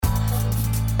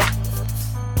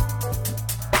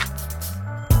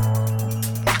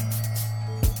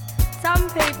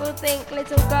People think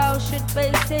little girls should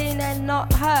be seen and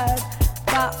not heard,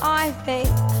 but I think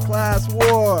class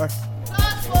war.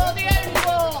 Class war, the only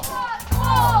war.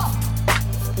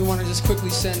 Class war. We want to just quickly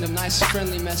send a nice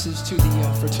friendly message to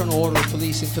the Fraternal Order of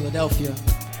Police in Philadelphia.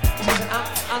 This is an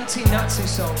anti-Nazi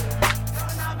song.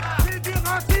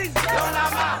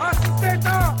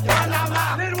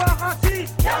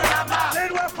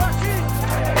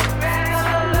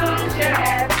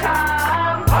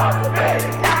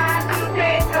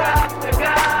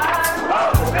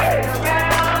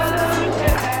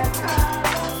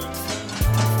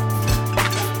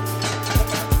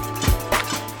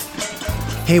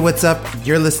 Hey, what's up?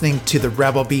 You're listening to The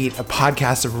Rebel Beat, a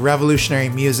podcast of revolutionary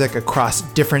music across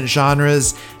different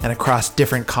genres and across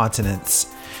different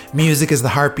continents. Music is the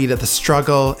heartbeat of the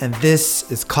struggle, and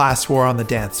this is Class War on the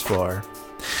Dance Floor.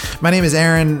 My name is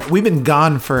Aaron. We've been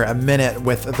gone for a minute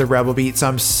with The Rebel Beat, so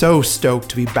I'm so stoked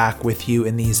to be back with you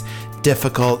in these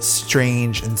difficult,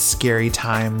 strange, and scary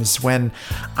times when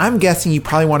I'm guessing you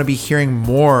probably want to be hearing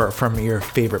more from your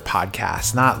favorite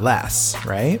podcast, not less,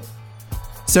 right?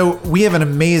 So we have an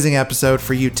amazing episode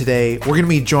for you today. We're going to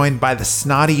be joined by the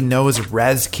Snotty Nose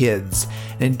Rez Kids,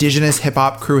 an indigenous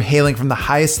hip-hop crew hailing from the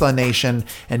Haisla Nation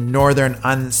in northern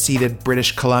unceded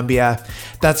British Columbia.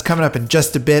 That's coming up in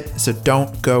just a bit, so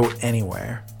don't go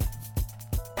anywhere.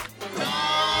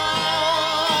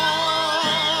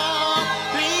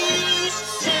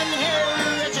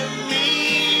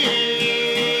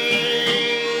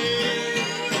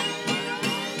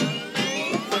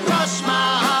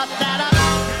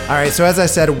 All right, so as I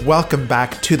said, welcome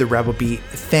back to the Rebel Beat.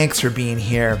 Thanks for being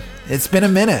here. It's been a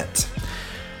minute.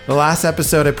 The last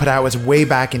episode I put out was way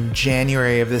back in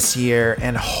January of this year,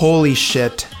 and holy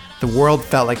shit, the world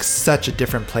felt like such a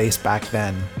different place back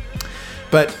then.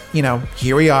 But, you know,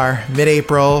 here we are,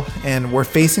 mid-April, and we're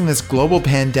facing this global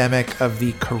pandemic of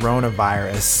the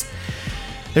coronavirus.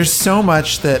 There's so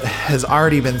much that has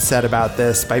already been said about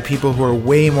this by people who are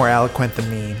way more eloquent than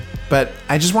me. But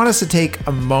I just want us to take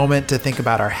a moment to think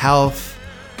about our health,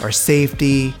 our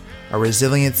safety, our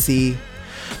resiliency.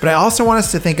 But I also want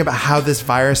us to think about how this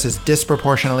virus has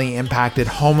disproportionately impacted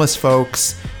homeless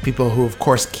folks, people who of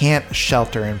course can't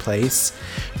shelter in place,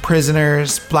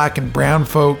 prisoners, Black and brown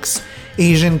folks,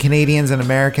 Asian, Canadians, and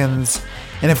Americans,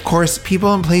 and of course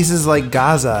people in places like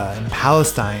Gaza and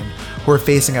Palestine who are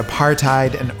facing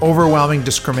apartheid and overwhelming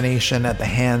discrimination at the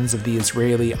hands of the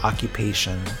Israeli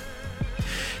occupation.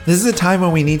 This is a time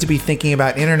when we need to be thinking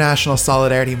about international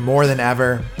solidarity more than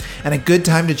ever, and a good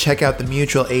time to check out the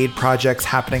mutual aid projects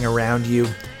happening around you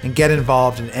and get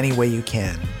involved in any way you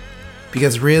can.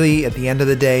 Because really, at the end of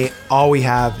the day, all we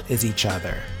have is each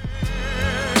other.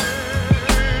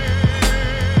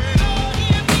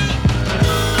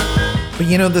 But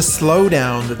you know, the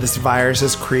slowdown that this virus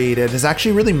has created has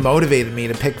actually really motivated me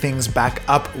to pick things back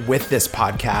up with this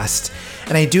podcast.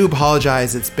 And I do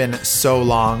apologize it's been so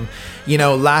long. You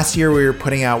know, last year we were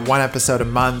putting out one episode a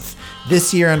month.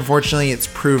 This year, unfortunately, it's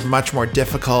proved much more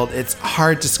difficult. It's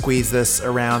hard to squeeze this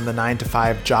around the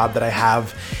 9-to-5 job that I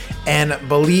have. And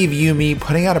believe you me,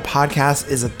 putting out a podcast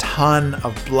is a ton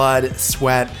of blood,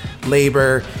 sweat,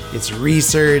 labor. It's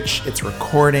research, it's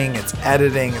recording, it's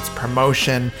editing, it's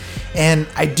promotion. And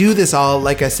I do this all,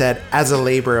 like I said, as a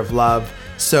labor of love.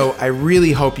 So I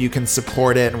really hope you can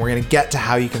support it, and we're going to get to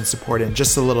how you can support it in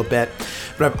just a little bit.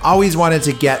 But I've always wanted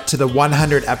to get to the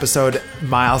 100 episode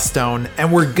milestone,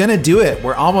 and we're going to do it.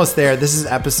 We're almost there. This is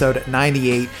episode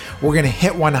 98. We're going to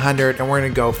hit 100, and we're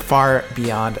going to go far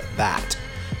beyond that.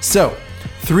 So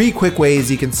 3 quick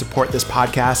ways you can support this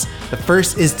podcast. The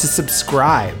first is to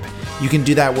subscribe. You can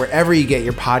do that wherever you get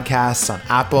your podcasts, on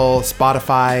Apple,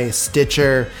 Spotify,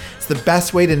 Stitcher. It's the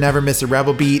best way to never miss a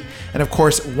Rebel Beat. And of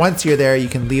course, once you're there, you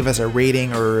can leave us a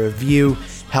rating or a review.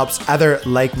 Helps other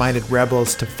like-minded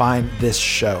rebels to find this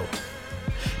show.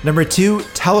 Number 2,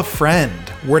 tell a friend.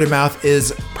 Word of mouth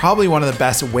is probably one of the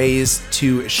best ways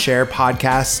to share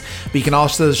podcasts, but you can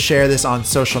also share this on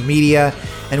social media,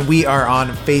 and we are on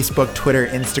Facebook, Twitter,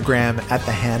 Instagram at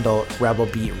the handle Rebel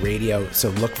Beat Radio, so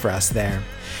look for us there.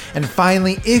 And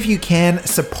finally, if you can,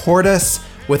 support us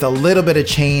with a little bit of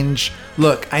change.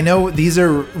 Look, I know these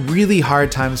are really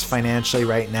hard times financially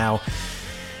right now.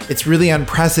 It's really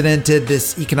unprecedented,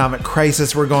 this economic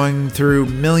crisis we're going through.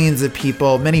 Millions of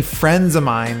people, many friends of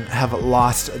mine have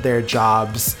lost their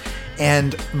jobs.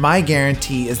 And my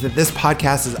guarantee is that this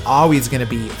podcast is always going to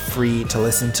be free to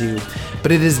listen to,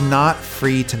 but it is not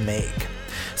free to make.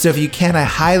 So if you can, I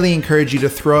highly encourage you to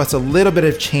throw us a little bit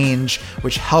of change,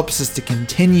 which helps us to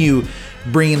continue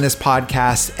bringing this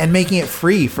podcast and making it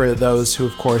free for those who,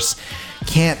 of course,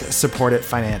 can't support it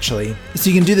financially. So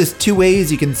you can do this two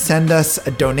ways. You can send us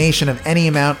a donation of any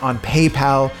amount on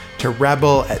PayPal to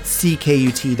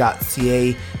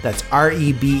rebel@ckut.ca. That's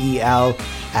REBEL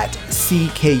at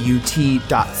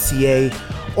ckut.ca.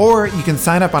 Or you can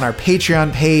sign up on our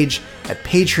Patreon page at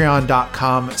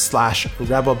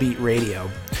patreon.com/rebelbeatradio.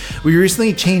 We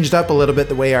recently changed up a little bit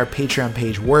the way our Patreon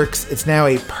page works. It's now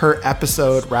a per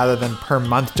episode rather than per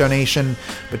month donation.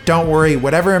 But don't worry,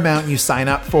 whatever amount you sign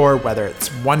up for, whether it's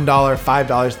 $1,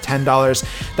 $5, $10,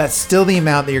 that's still the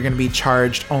amount that you're going to be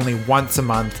charged only once a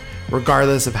month,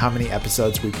 regardless of how many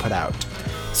episodes we put out.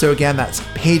 So again, that's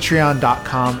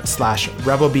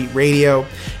patreon.com/rebelbeatradio.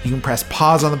 You can press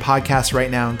pause on the podcast right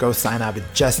now and go sign up. It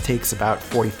just takes about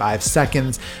 45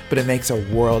 seconds, but it makes a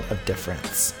world of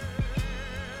difference.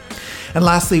 And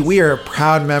lastly, we are a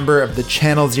proud member of the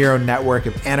Channel Zero network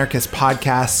of anarchist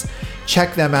podcasts.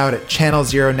 Check them out at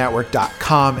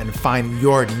channelzeronetwork.com and find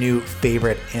your new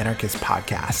favorite anarchist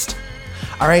podcast.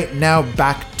 All right, now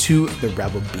back to the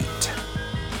Rebel Beat.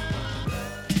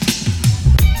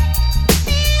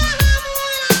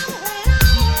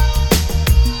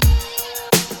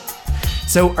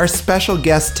 So our special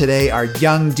guests today are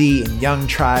Young D and Young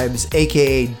Tribes,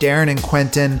 aka Darren and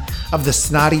Quentin of the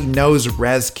Snotty Nose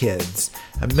Res Kids,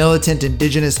 a militant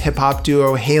indigenous hip-hop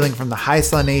duo hailing from the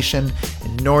Haisla Nation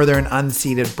in northern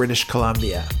unceded British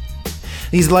Columbia.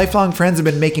 These lifelong friends have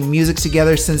been making music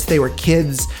together since they were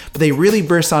kids, but they really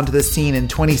burst onto the scene in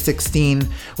 2016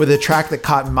 with a track that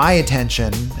caught my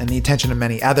attention and the attention of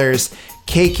many others,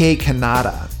 KK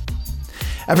Kanata.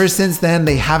 Ever since then,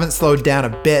 they haven't slowed down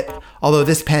a bit, although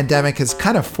this pandemic has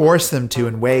kind of forced them to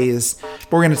in ways,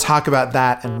 but we're going to talk about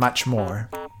that and much more.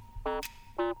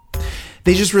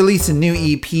 They just released a new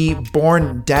EP,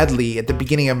 Born Deadly, at the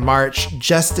beginning of March,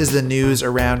 just as the news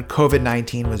around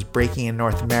COVID-19 was breaking in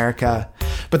North America.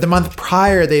 But the month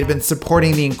prior, they'd been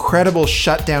supporting the incredible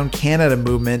Shut Down Canada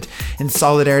movement in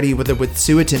solidarity with the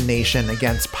Wet'suwet'en Nation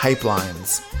against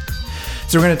pipelines.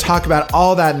 So we're going to talk about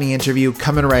all that in the interview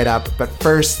coming right up. But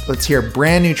first, let's hear a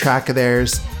brand new track of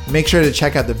theirs. Make sure to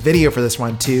check out the video for this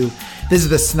one too. This is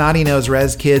the Snotty Nose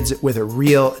Res Kids with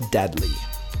Real Deadly.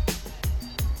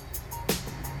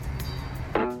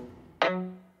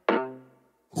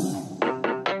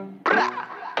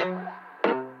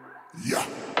 Yeah.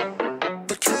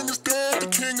 The king is dead, the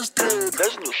king is dead.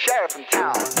 There's a new sheriff in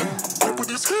town. Up with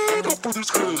his head, up with his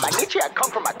head. Like Nietzsche, I come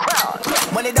from my crowd.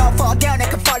 When it all fall down, it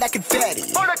can fall like confetti.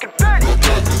 For the confetti.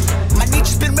 My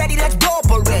Nietzsche's been ready, let's blow up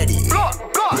already. Blow,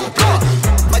 blow, blow.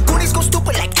 My goonies go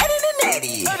stupid like Ed and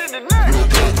Eddie. Head in the net.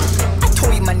 I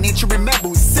told you my Nietzsche, remember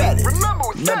who said it. Remember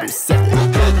who said it.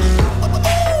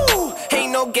 Ooh,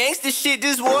 ain't no gangster shit,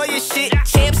 just warrior shit.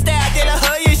 Champ style, did I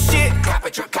heard your shit. Cop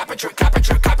a trick, cop a trick, cop a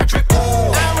trick, cop a trick.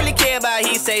 I don't really care about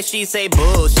he say, she say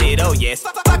bullshit, oh yes.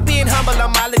 Fuck being humble,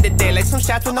 I'm all in the day like some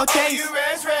shots with no chase.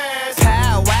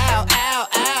 Pow, wow, ow,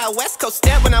 ow. West Coast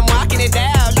step when I'm walking it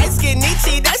down. Light skin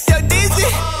Nietzsche, that's so dizzy.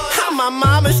 I'm my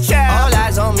mama's child. All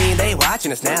eyes on me, they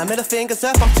watching us now. Middle fingers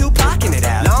up, I'm Tupacing it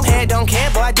out. Long hair, don't care,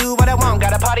 boy, I do what I want.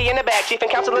 Got a party in the back, chief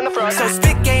and council in the front. So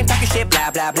spit game, talking shit,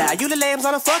 blah, blah, blah. You the lambs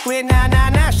on the fuck with, nah, nah,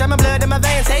 nah. Shine my blood in my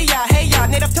veins, hey, y'all.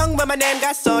 Native tongue, but my name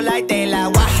got soul like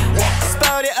daylight. Why?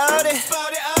 Spotty,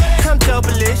 I'm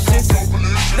dope-alicious.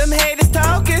 Them haters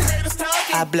talking.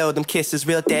 I blow them kisses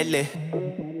real deadly.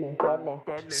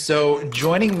 So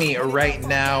joining me right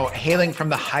now, hailing from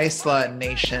the Haisla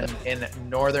Nation in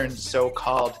northern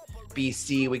so-called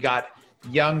BC, we got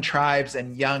Young Tribes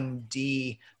and Young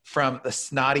D from the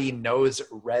Snotty Nose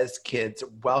Res Kids.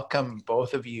 Welcome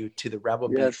both of you to the Rebel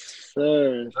Beat. Yes,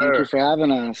 sir. Thank you for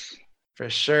having us. For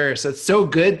sure. So it's so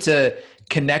good to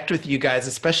connect with you guys,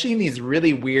 especially in these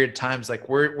really weird times. Like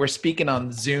we're speaking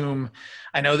on Zoom.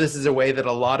 I know this is a way that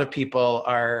a lot of people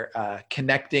are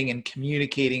connecting and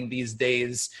communicating these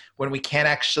days when we can't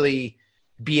actually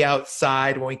be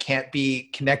outside, when we can't be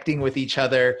connecting with each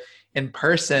other in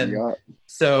person. Yeah.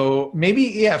 So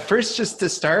maybe, first just to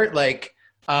start, like,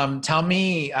 tell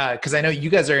me, because I know you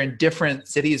guys are in different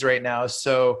cities right now.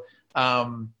 So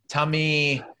tell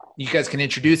me, you guys can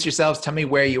introduce yourselves, tell me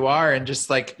where you are and just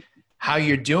like how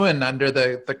you're doing under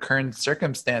the current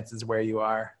circumstances where you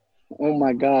are. Oh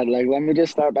my God. Like, let me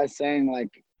just start by saying,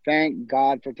 like, thank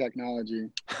God for technology.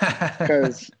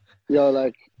 Because,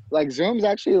 like Zoom's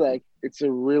actually, like, it's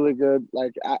a really good,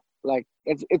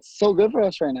 it's so good for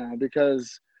us right now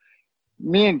because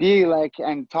me and D, like,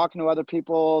 and talking to other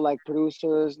people, like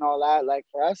producers and all that, like,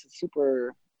 for us, it's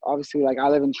super, obviously, like, I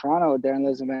live in Toronto, Darren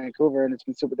lives in Vancouver, and it's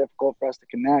been super difficult for us to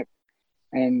connect.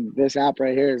 And this app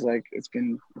right here is, like, it's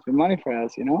been money for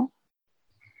us, you know?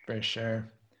 For sure.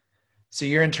 So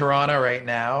you're in Toronto right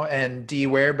now, and D,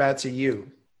 whereabouts are you?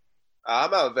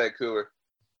 I'm out in Vancouver.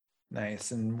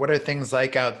 Nice. And what are things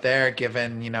like out there,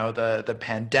 given, the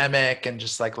pandemic and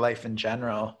just like life in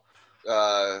general?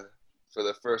 For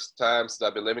the first time since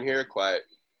I've been living here, quiet.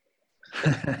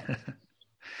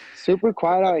 Super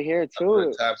quiet out here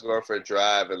too. Times going for a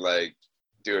drive and like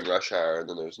doing rush hour, and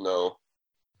then there's no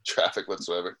traffic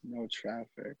whatsoever. No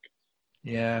traffic.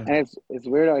 Yeah. And it's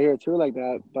weird out here too, like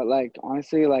that. But like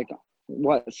honestly, like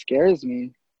what scares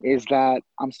me is that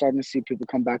I'm starting to see people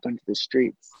come back onto the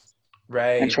streets.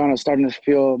 Right. And Toronto's starting to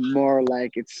feel more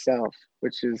like itself,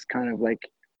 which is kind of like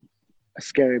a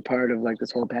scary part of like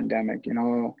this whole pandemic,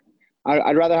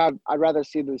 I'd rather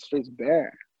see the streets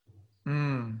bare.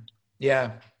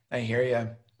 Yeah, I hear you.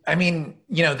 I mean,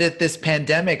 this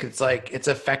pandemic, it's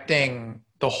affecting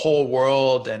the whole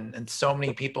world and so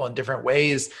many people in different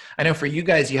ways. I know for you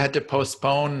guys, you had to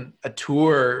postpone a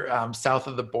tour south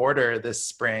of the border this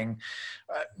spring.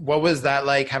 What was that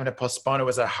like, having to postpone it?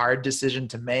 Was it a hard decision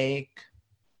to make?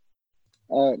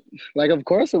 Of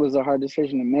course it was a hard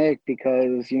decision to make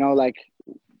because, like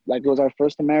it was our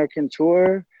first American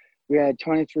tour. We had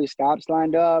 23 stops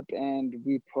lined up and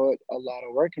we put a lot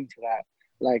of work into that.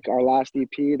 Like our last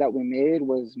EP that we made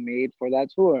was made for that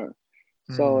tour.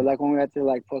 So like when we had to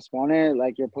like postpone it,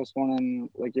 like you're postponing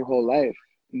like your whole life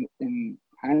in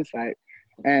hindsight.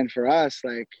 And for us,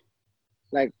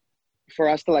 like for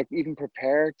us to like even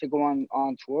prepare to go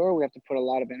on tour, we have to put a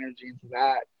lot of energy into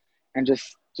that and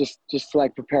just to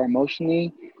like prepare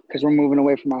emotionally, because we're moving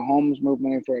away from our homes, moving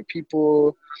away from our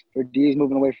people. For D's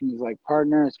moving away from his like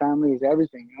partners, families,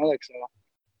 everything, like so.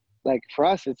 Like for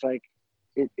us, it's like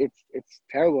it's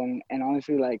terrible, and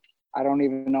honestly, like I don't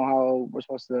even know how we're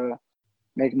supposed to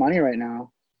make money right now.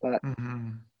 But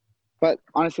but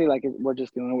honestly, like we're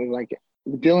just dealing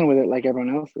with it like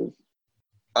everyone else is.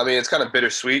 I mean, it's kind of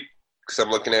bittersweet because I'm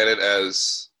looking at it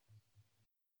as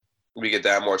we get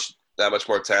that much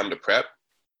more time to prep,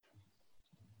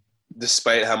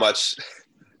 despite how much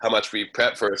we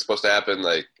prep for it's supposed to happen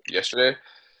like yesterday.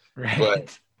 Right.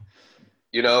 But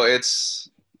I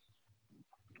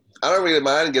don't really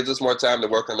mind. It gives us more time to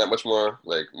work on that much more,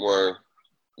 like more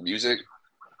music,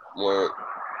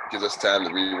 gives us time to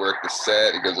rework the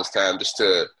set. It gives us time just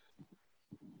to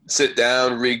sit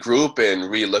down, regroup, and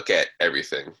relook at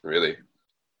everything, really.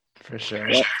 For sure.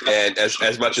 And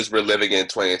as much as we're living in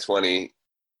 2020,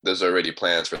 there's already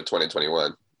plans for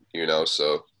 2021,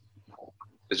 so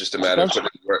it's just a matter of putting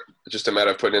in the work. It's just a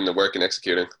matter of putting in the work and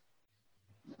executing.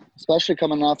 Especially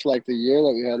coming off like the year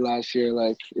that we had last year,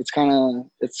 like it's kind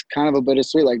of a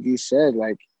bittersweet. Like Dee said,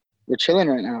 like we're chilling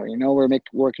right now. We're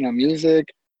working on music.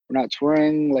 We're not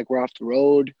touring. Like we're off the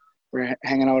road. We're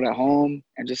hanging out at home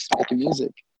and just making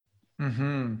music.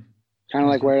 Kind of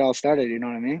like where it all started. You know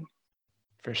what I mean?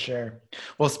 For sure.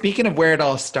 Well, speaking of where it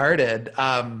all started,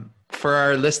 for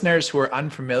our listeners who are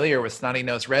unfamiliar with Snotty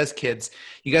Nose Res Kids,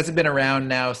 you guys have been around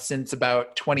now since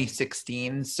about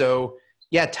 2016. So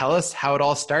yeah, tell us how it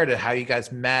all started, how you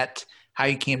guys met, how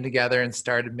you came together and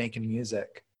started making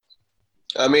music.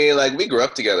 I mean, like we grew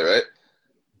up together, right?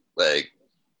 Like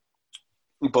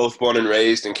both born and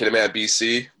raised in Kitimat,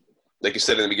 BC. Like you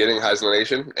said in the beginning, Haisla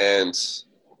Nation. And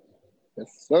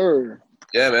yes, sir.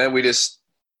 Yeah, man, we just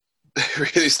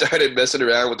really started messing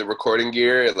around with the recording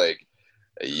gear at like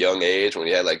a young age when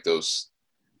we had like those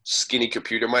skinny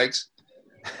computer mics.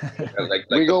 like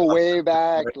we go way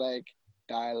back, like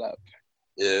dial up.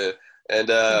 Yeah. And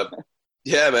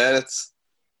yeah, man, that's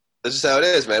just how it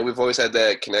is, man. We've always had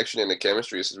that connection and the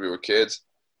chemistry since we were kids.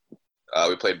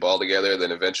 We played ball together.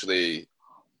 Then eventually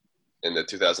in the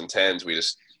 2010s, we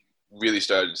just really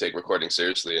started to take recording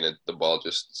seriously, and the ball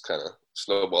just kind of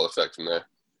snowball effect from there.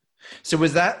 So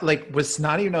was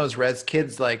Snotty Nose Res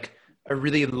Kids like a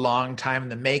really long time in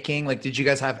the making? Like, did you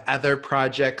guys have other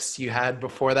projects you had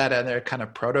before that, other kind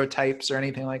of prototypes or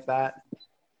anything like that?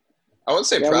 I wouldn't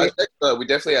say project, but we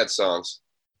definitely had songs.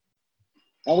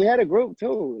 And we had a group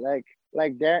too.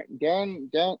 Like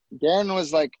Darren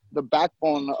was like the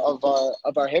backbone of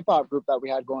our hip hop group that we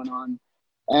had going on.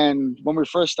 And when we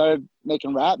first started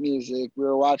making rap music, we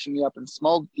were watching the Up in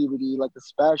Smoke DVD, like the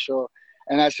special,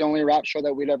 and that's the only rap show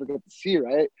that we'd ever get to see,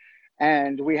 right?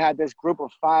 And we had this group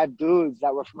of 5 dudes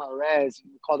that were from our res,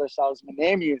 and we called ourselves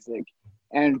Monet Music.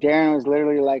 And Darren was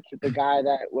literally like the guy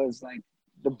that was like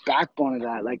the backbone of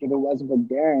that. Like if it wasn't for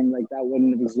Darren, like that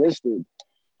wouldn't have existed.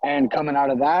 And coming out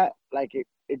of that, like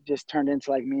it just turned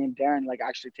into like me and Darren like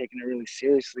actually taking it really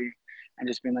seriously and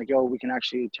just being like, yo, we can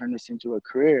actually turn this into a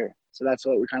career. So that's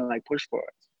what we kind of like push for.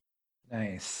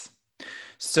 Nice.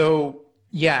 So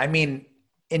yeah, I mean,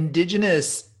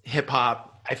 Indigenous hip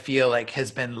hop I feel like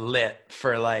has been lit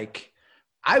for like,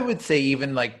 I would say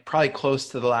even like probably close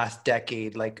to the last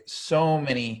decade, like so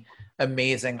many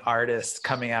amazing artists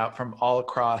coming out from all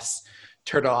across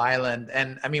Turtle Island.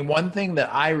 And I mean, one thing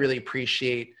that I really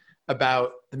appreciate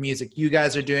about the music you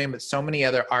guys are doing, but so many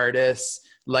other artists,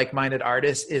 like-minded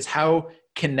artists, is how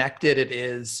connected it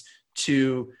is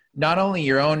to not only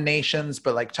your own nations,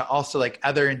 but like to also like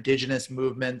other indigenous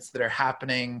movements that are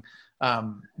happening,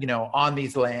 you know, on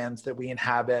these lands that we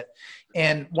inhabit.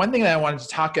 And one thing that I wanted to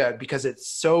talk about, because it's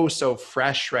so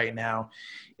fresh right now,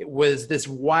 it was this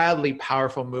wildly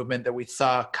powerful movement that we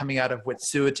saw coming out of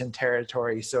Wet'suwet'en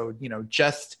territory. So, you know,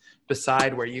 just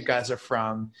beside where you guys are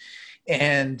from.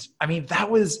 And I mean,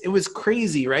 it was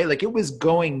crazy, right? Like it was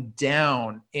going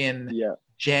down in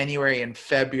January and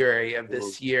February of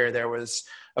this year. There was,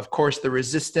 of course, the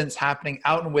resistance happening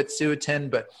out in Wet'suwet'en,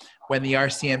 but when the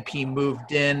RCMP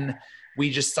moved in,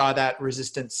 we just saw that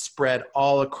resistance spread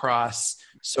all across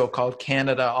so-called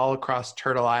Canada, all across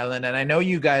Turtle Island. And I know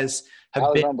you guys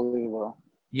have been unbelievable.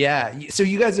 Yeah. So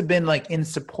you guys have been like in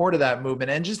support of that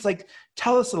movement, and just like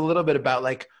tell us a little bit about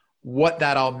like what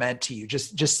that all meant to you,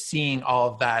 just seeing all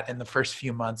of that in the first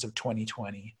few months of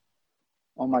 2020.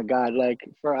 Oh my God. Like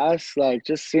for us, like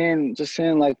just seeing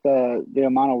like the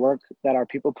amount of work that our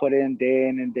people put in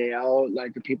and day out,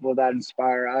 like the people that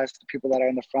inspire us, the people that are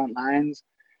in the front lines,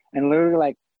 and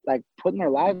literally like putting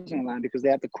their lives on the line because they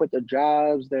have to quit their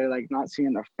jobs. They're like not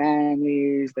seeing their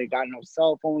families. They got no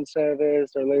cell phone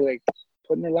service. They're literally like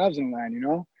putting their lives on the line, you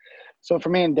know? So for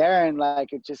me and Darren, like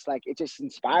it just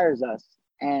inspires us.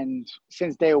 And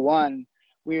since day one,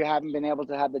 we haven't been able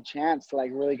to have the chance to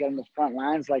like really get in the front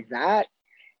lines like that.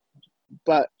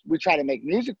 But we try to make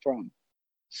music for them.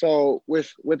 So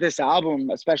with this album,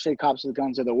 especially Cops with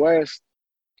Guns Are the Worst,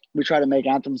 we try to make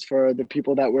anthems for the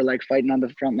people that were like fighting on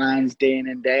the front lines day in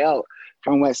and day out,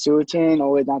 from Wet'suwet'en all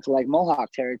the way down to like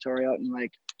Mohawk territory out in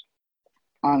like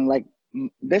on like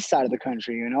this side of the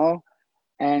country, you know?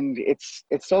 And it's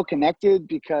so connected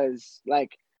because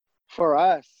like for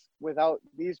us, without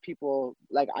these people,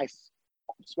 like I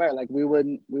swear, like we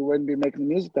wouldn't be making the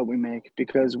music that we make,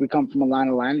 because we come from a line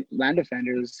of land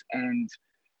defenders, and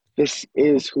this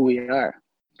is who we are.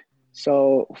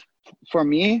 So for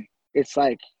me, it's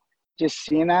like just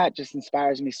seeing that just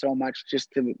inspires me so much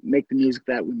just to make the music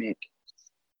that we make.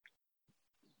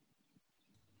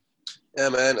 Yeah,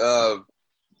 man.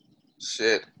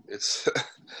 Shit. It's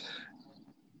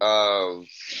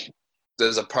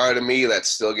there's a part of me that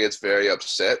still gets very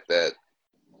upset that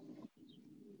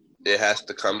it has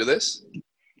to come to this.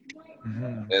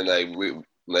 Mm-hmm. And like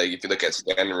if you look at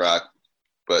Standing Rock,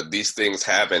 but these things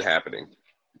have been happening,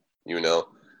 you know,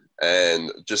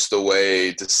 and just the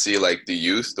way to see like the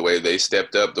youth, the way they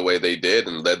stepped up, the way they did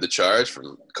and led the charge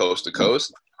from coast to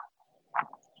coast,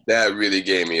 that really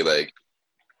gave me like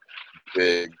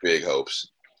big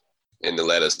hopes, and to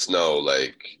let us know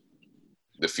like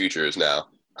the future is now.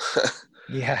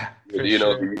 Yeah, you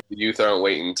know, the youth aren't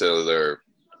waiting until their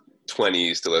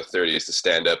 20s to their 30s to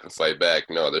stand up and fight back.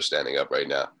 No, they're standing up right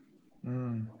now.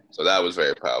 So that was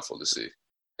very powerful to see.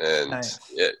 And nice.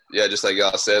 yeah, just like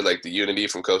y'all said, like the unity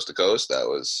from coast to coast, that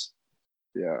was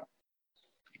yeah.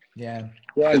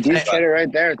 And he said it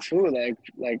right there too.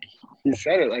 Like he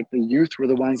said it, like the youth were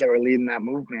the ones that were leading that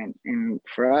movement. And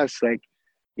for us, like,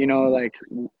 you know, like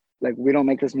we don't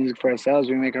make this music for ourselves.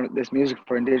 We make this music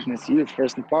for Indigenous youth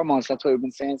first and foremost. That's what we've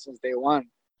been saying since day one.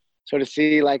 So to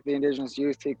see like the Indigenous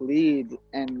youth take lead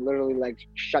and literally like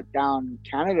shut down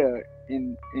Canada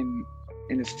in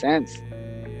a sense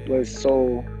was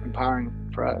so empowering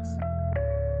for us.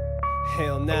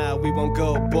 Hell nah, we won't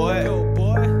go, boy.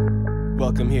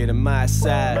 Welcome here to my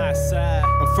side.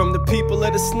 I'm from the people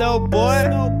of the snow, boy.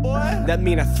 That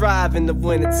mean I thrive in the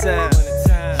wintertime.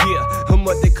 Yeah, I'm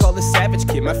what they call a savage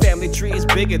kid. My family tree is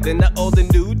bigger than the Old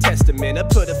and New Testament. I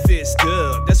put a fist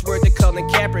up. That's word they calling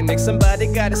Kaepernick. Somebody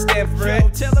gotta stand for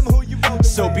it. Tell them who you want.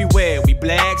 So beware, we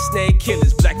black snake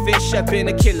killers. Blackfish, I've been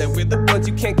a killer. We're the ones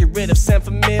you can't get rid of. Sound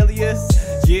familiar?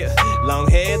 Yeah, long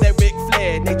hair, that Ric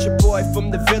Flair. Nature boy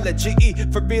from the village.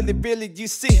 GE, for really, you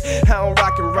see, I don't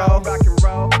rock and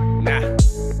roll. Nah,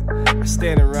 I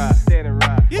stand and rock.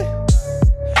 Yeah,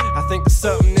 I think there's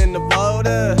something in the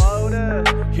water.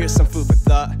 Here's some food for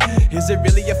thought. Is it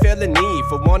really a felony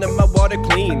for wanting my water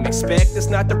clean? Expect us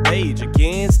not to rage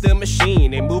against the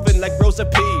machine. Ain't moving like Rosa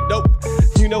P. Nope.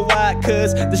 You know why?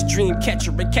 Cause this dream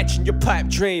catcher ain't catching your pipe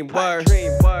dream. Word.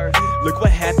 Look what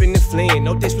happened in Flint.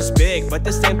 No disrespect, but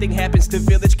the same thing happens to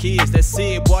village kids that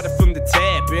sip water from the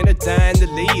tap and are dying to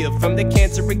live from the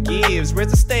cancer it gives.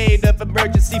 Where's the state of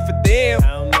emergency for them? I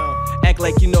don't know. Act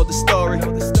like you know the story.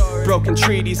 Broken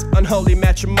treaties, unholy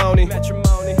matrimony.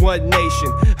 One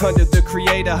nation, under the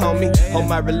creator, homie. All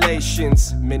my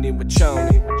relations, many with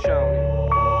Choni.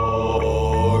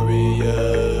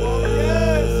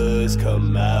 Warriors,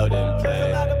 come out and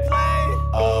play.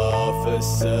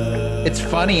 Officers. It's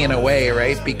funny in a way,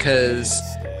 right? Because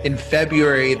in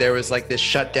February, there was like this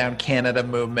Shut Down Canada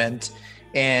movement.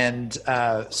 And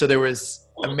so there was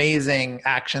amazing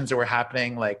actions that were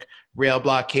happening, like rail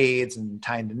blockades in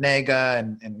Tyendinaga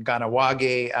and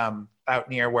Ganawage out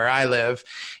near where I live.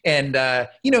 And,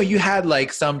 you had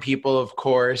like some people, of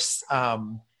course,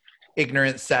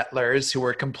 ignorant settlers who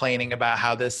were complaining about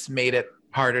how this made it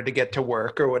harder to get to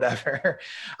work or whatever.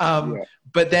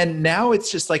 But then now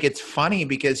it's just like, it's funny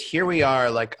because here we are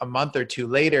like a month or two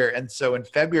later. And so in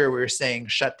February, we were saying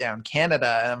shut down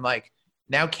Canada. And I'm like,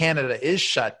 now Canada is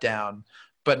shut down,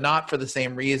 but not for the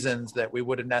same reasons that we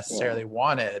would have necessarily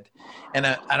wanted. And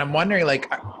I'm wondering, like,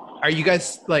 are you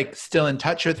guys like still in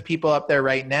touch with people up there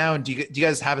right now? And do you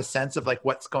guys have a sense of like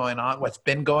what's going on, what's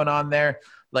been going on there,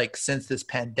 like since this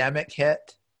pandemic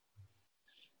hit?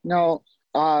 No,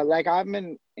 like I've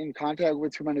been in contact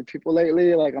with too many people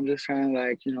lately. Like I'm just trying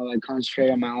to like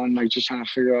concentrate on my own, like just trying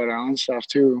to figure out our own stuff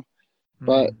too.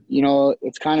 But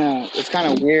it's kind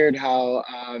of weird how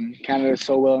Canada is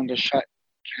so willing to shut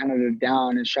Canada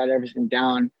down and shut everything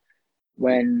down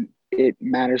when it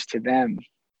matters to them,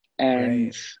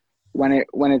 and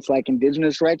when it's like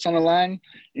Indigenous rights on the line,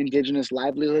 Indigenous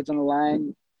livelihoods on the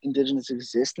line, Indigenous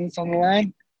existence on the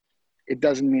line, it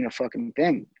doesn't mean a fucking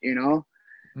thing,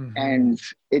 And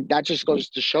that just goes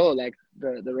to show like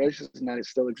the racism that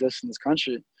still exists in this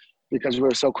country, because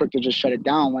we're so quick to just shut it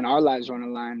down when our lives are on the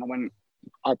line, when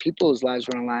our people's lives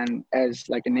are on the line as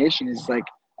like a nation, is like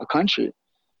a country.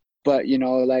 But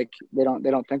like they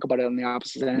don't think about it on the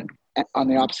opposite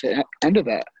end of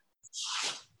that,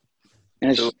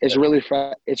 and it's really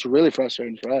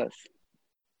frustrating for us.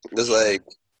 There's like,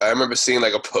 I remember seeing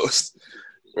like a post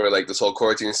where like this whole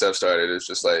quarantine stuff started. It's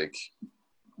just like,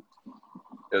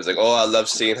 it was like, oh, I love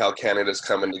seeing how Canada's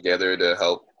coming together to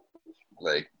help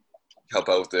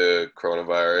out with the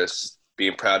coronavirus,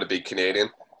 being proud to be Canadian.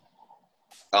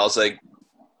 I was like,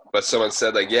 but someone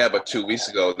said like, yeah, but 2 weeks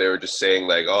ago they were just saying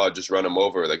like, oh, just run them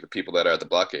over, like the people that are at the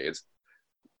blockades.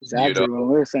 Exactly, when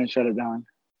we were saying shut it down.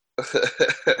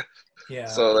 Yeah.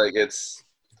 So like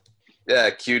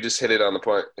Q just hit it on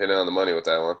the money with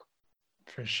that one.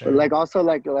 For sure. But like also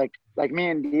like me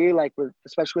and D, like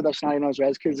especially with our Snotty Nose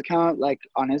Res Kids account, like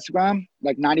on Instagram,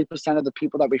 like 90% of the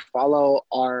people that we follow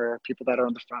are people that are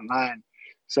on the front line.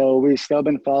 So we've still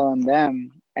been following them,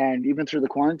 and even through the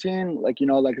quarantine, like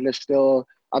like they're still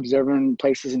observing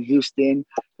places in Houston.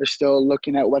 They're still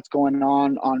looking at what's going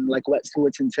on like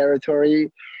Wet'suwet'en territory,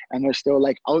 and they're still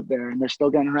like out there, and they're still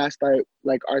getting harassed by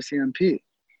like RCMP.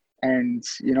 And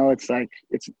it's like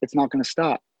it's not going to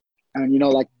stop. And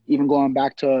like even going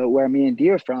back to where me and D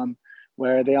are from,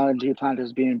 where the LNG plant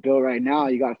is being built right now,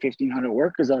 you got 1,500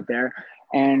 workers out there,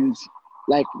 and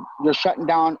like you're shutting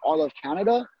down all of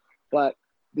Canada, but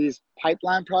these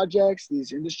pipeline projects,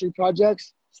 these industry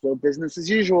projects, still business as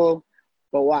usual.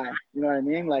 But why? You know what I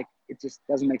mean? Like, it just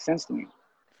doesn't make sense to me.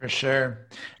 For sure.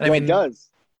 And I mean, it does.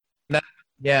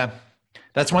 Yeah.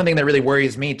 That's one thing that really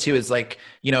worries me too, is like,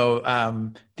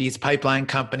 these pipeline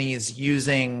companies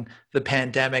using the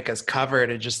pandemic as cover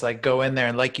to just like go in there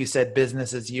and, like you said,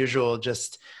 business as usual,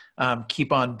 just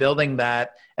keep on building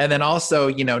that. And then also,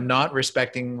 not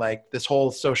respecting like this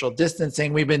whole social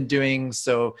distancing we've been doing.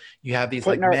 So you have these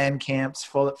like man camps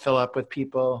fill up with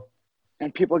people.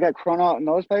 And people get thrown out in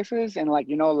those places. And like,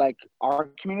 like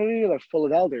our community, they're full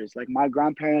of elders. Like my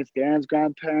grandparents, Darren's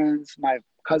grandparents, my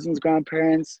cousin's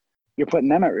grandparents, you're putting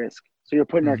them at risk. So you're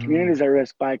putting our communities at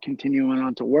risk by continuing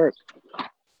on to work.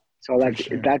 So like,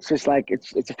 that's just like,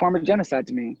 it's a form of genocide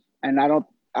to me. And I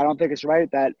don't think it's right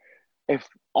that if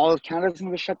all of Canada's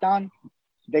going to shut down,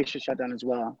 they should shut down as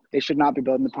well. They should not be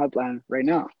building the pipeline right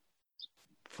now.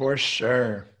 For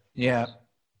sure. Yeah.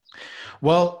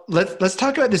 Well, let's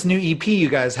talk about this new EP you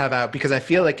guys have out, because I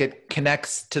feel like it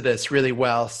connects to this really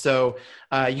well. So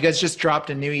you guys just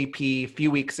dropped a new EP a few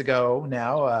weeks ago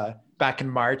now, back in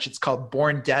March. It's called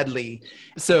Born Deadly.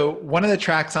 So one of the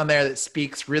tracks on there that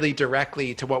speaks really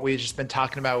directly to what we've just been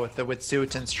talking about with the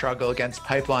Wet'suwet'en struggle against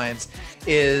pipelines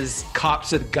is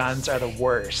Cops with Guns Are the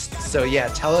Worst. So yeah,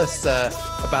 tell us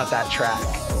about that track.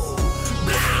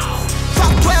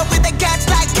 Fuck 12 with the guns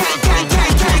like gang.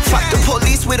 Fuck the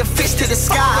police with a fist to the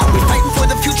sky. We fighting for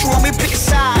the future when we pick a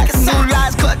side. No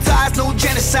lies, cut ties, no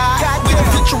genocide. We the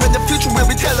future in the future will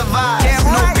be televised.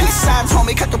 No peace signs,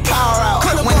 homie, cut the power out.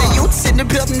 When the youth's in the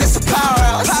building, it's a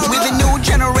powerhouse. We the new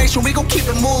generation, we gon' keep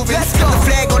it moving. The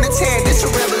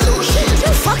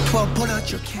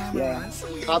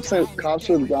Cops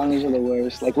with guns are the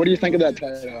worst. Like, what do you think of that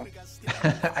title?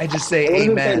 I just say What does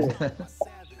it amen.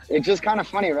 It's just kind of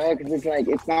funny, right? Because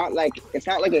it's not like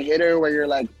a hitter where you're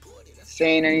like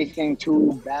saying anything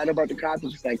too bad about the cops.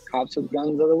 It's just like cops with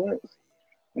guns are the worst.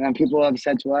 And then people have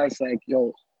said to us like,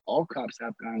 "Yo, all cops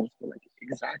have guns." We're like,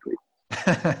 exactly.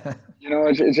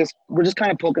 It's just we're just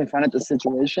kind of poking fun at the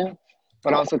situation,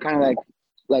 but also kind of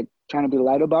like trying to be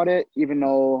light about it. Even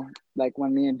though like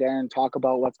when me and Darren talk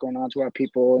about what's going on to our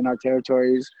people in our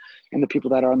territories and the people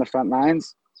that are on the front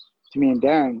lines, to me and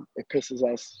Darren, it pisses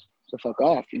us the fuck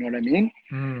off. You know what I mean?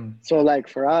 Mm. So like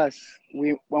for us,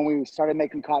 when we started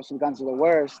making Cops with Guns are the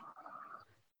Worst,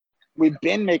 we've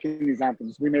been making these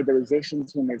anthems. We made the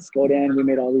Resistance, we made Skodan, we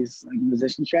made all these like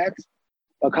musician tracks.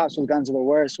 But Cops with Guns are the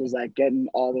Worst was like getting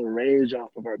all the rage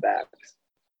off of our backs.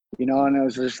 And it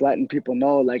was just letting people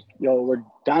know like, yo, we're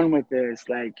done with this.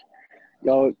 Like,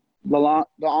 yo, the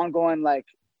ongoing like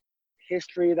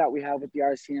history that we have with the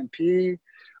RCMP.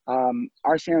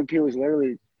 RCMP was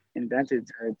literally invented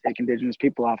to take Indigenous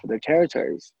people off of their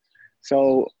territories.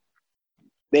 So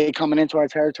they coming into our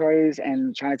territories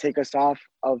and trying to take us off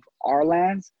of our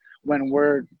lands when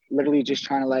we're literally just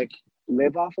trying to like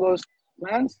live off of those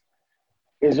lands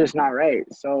is just not right.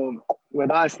 So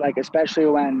with us, like especially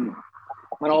when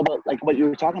all the like what you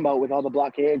were talking about with all the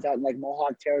blockades out in like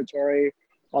Mohawk territory,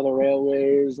 all the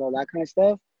railways, all that kind of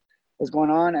stuff was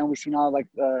going on, and we seen all like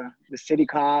the city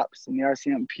cops and the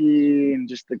RCMP and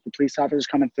just like the police officers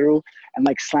coming through and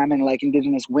like slamming like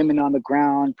Indigenous women on the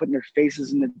ground, putting their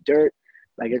faces in the dirt.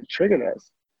 Like it triggered us.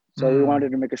 So we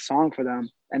wanted to make a song for them,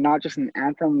 and not just an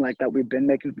anthem like that we've been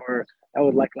making for that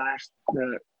would like last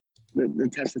the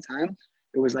test of time.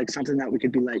 It was like something that we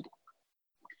could be like,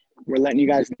 we're letting you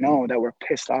guys know that we're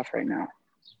pissed off right now.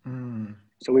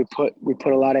 So we put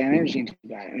a lot of energy into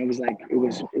that, and it was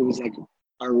like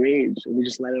our rage. We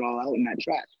just let it all out in that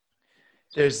track.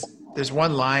 There's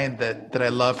one line that I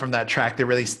love from that track that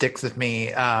really sticks with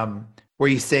me, where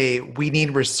you say, "We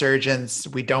need resurgence.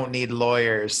 We don't need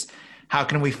lawyers. How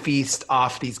can we feast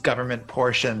off these government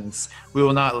portions? We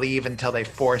will not leave until they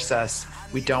force us.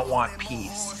 We don't want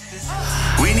peace."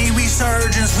 We need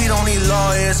resurgence, we don't need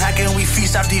lawyers. How can we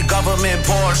feast off these government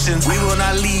portions? We will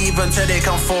not leave until they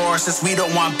come force us. We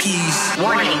don't want peace.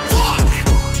 Warning.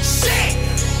 Shit!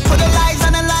 Put the lights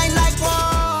on the line like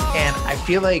whoa. And I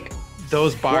feel like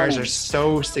those bars are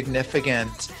so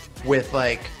significant with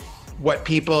like what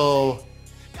people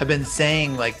have been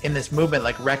saying like in this movement,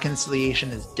 like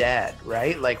reconciliation is dead,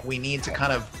 right? Like we need to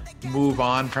kind of move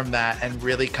on from that and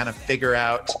really kind of figure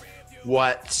out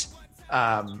what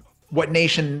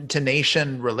nation to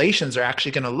nation relations are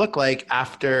actually going to look like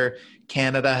after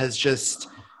Canada has just,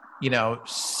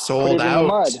 sold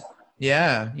out.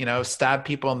 Yeah, stab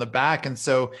people in the back. And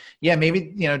so, yeah,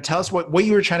 maybe, tell us what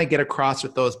you were trying to get across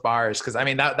with those bars. Because I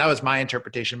mean, that was my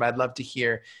interpretation, but I'd love to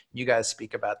hear you guys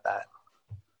speak about that.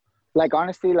 Like,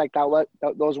 honestly, like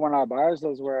those weren't our bars.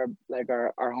 Those were like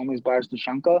our homies bars to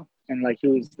Shanka. And like, he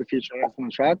was the feature artist on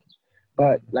the track.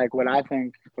 But like, what I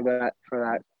think for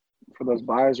those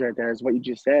bars right there is what you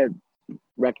just said,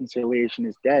 reconciliation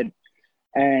is dead.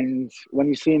 And when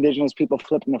you see Indigenous people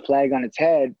flipping the flag on its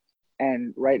head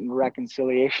and writing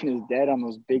reconciliation is dead on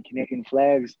those big Canadian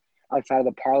flags outside of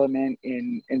the Parliament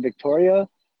in Victoria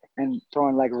and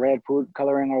throwing like red food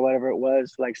coloring or whatever it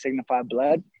was, like signify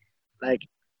blood, like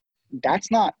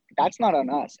that's not on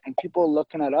us. And people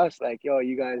looking at us like, yo,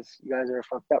 you guys are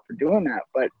fucked up for doing that.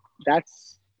 But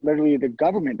that's literally the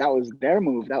government. That was their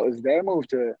move. That was their move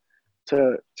to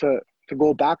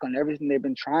go back on everything they've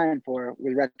been trying for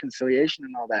with reconciliation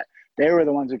and all that. They were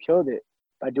the ones who killed it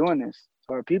by doing this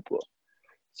to our people.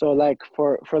 So like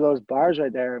for those bars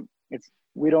right there,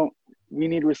 we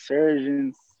need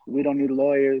resurgence. We don't need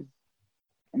lawyers.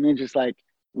 I mean, just like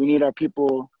we need our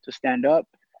people to stand up.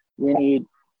 We need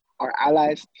our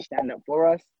allies to stand up for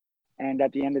us. And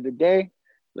at the end of the day,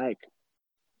 like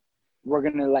we're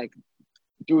gonna like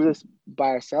do this by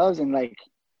ourselves. And like,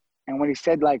 and when he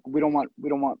said like we don't want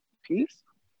peace,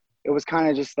 it was kind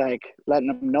of just like letting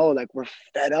them know like we're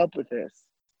fed up with this.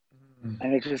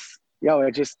 And it just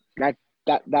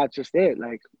that's just it.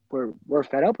 Like we're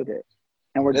fed up with it,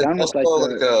 and we're done with like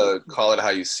call it how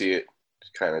you see it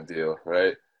kind of deal,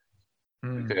 right?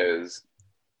 Because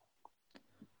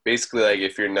basically, like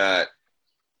if you're not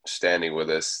standing with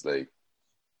us, like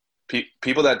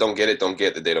people that don't get it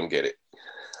that they don't get it,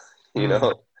 you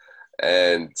know.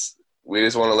 And we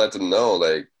just want to let them know,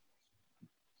 like,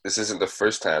 this isn't the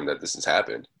first time that this has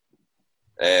happened.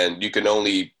 And you can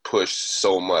only push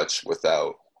so much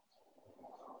without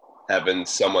having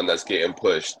someone that's getting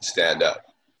pushed stand up.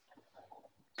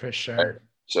 For sure. Right?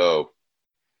 So,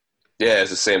 Yeah,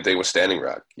 it's the same thing with Standing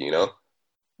Rock, you know?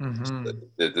 Mm-hmm.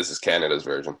 This is Canada's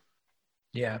version.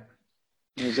 Yeah.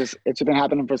 It's been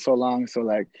happening for so long. So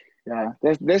like, yeah,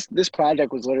 this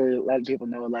project was literally letting people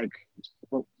know, like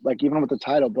even with the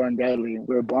title Born Deadly,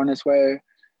 we were born this way.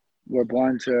 We're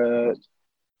born to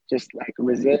just like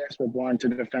resist. We're born to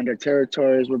defend our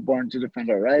territories. We're born to defend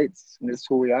our rights. And this is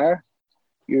who we are.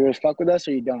 You either fuck with us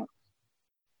or you don't.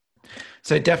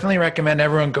 So I definitely recommend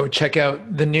everyone go check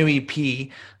out the new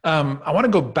EP. I want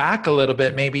to go back a little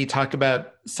bit, maybe talk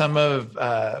about some of,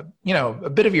 a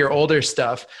bit of your older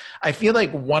stuff. I feel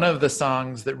like one of the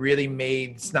songs that really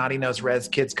made Snotty Nose Rez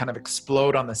Kids kind of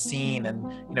explode on the scene, and,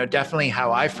 definitely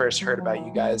how I first heard about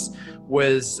you guys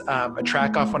was a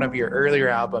track off one of your earlier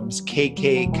albums,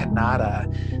 KK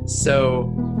Kanata.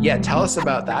 So yeah, tell us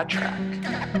about that track.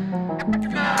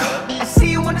 I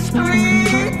see you on the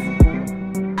street.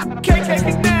 KK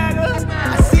Kanata.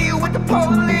 I see you with the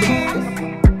police.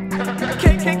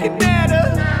 KK Kanata.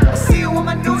 I see you on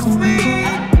my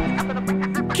newsfeed.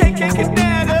 KK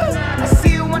Kanata. I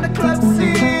see you on the club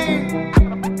scene.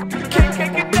 KK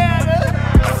Kanata.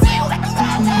 I see you with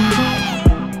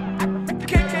the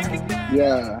KK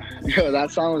Kanata. Yeah,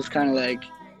 that song was kind of like,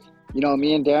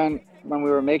 me and Darren, when we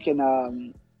were making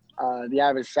The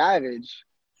Average Savage,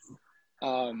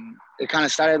 it kind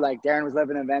of started like Darren was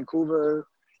living in Vancouver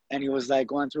and he was like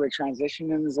going through a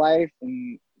transition in his life,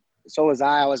 and so was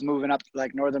I. I was moving up to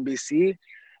like northern BC,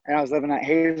 and I was living at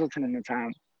Hazelton in the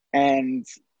time. And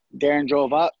Darren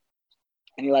drove up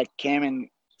and he like came and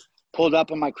pulled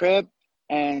up on my crib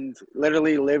and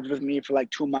literally lived with me for like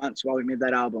 2 months while we made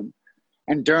that album.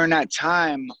 And during that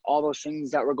time, all those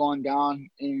things that were going down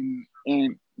in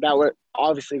that were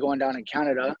obviously going down in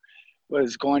Canada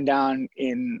was going down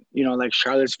in, like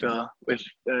Charlottesville with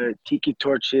the tiki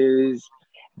torches.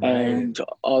 Right. And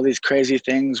all these crazy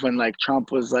things when like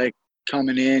Trump was like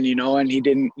coming in, and he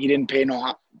didn't pay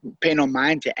no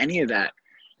mind to any of that.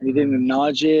 And he didn't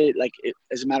acknowledge it. Like,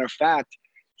 as a matter of fact,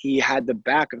 he had the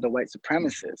back of the white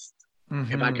supremacists,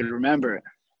 if I could remember.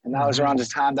 And that was around the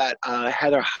time that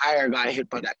Heather Heyer got hit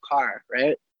by that car,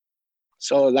 right?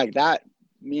 So like that,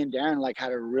 me and Darren like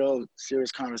had a real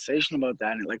serious conversation about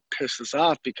that, and it like pissed us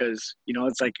off because,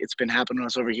 it's like it's been happening to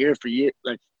us over here for years,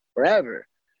 like forever,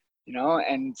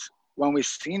 and when we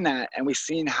seen that and we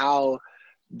seen how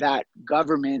that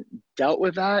government dealt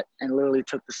with that and literally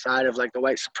took the side of like the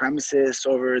white supremacists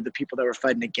over the people that were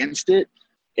fighting against it,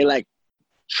 it like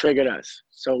triggered us.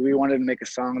 So we wanted to make a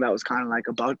song that was kind of like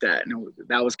about that, and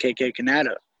that was KK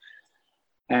Kanata.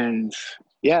 And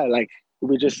yeah, like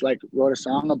we just like wrote a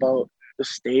song about the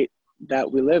state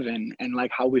that we live in and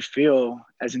like how we feel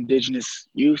as Indigenous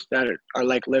youth that are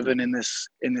like living in this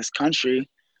country,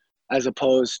 as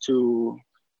opposed to,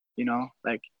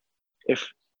 like if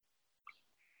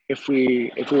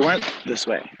we weren't this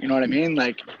way, you know what I mean?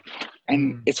 Like,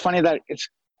 and it's funny that it's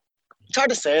hard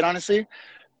to say it honestly,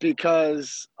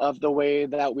 because of the way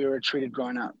that we were treated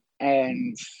growing up.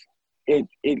 And it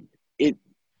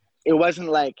wasn't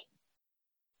like,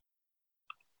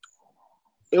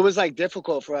 it was like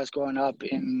difficult for us growing up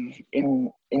in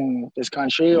this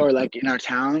country or like in our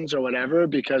towns or whatever,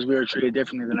 because we were treated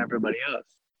differently than everybody else.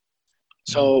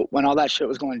 So when all that shit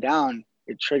was going down,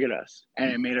 it triggered us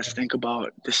and it made us think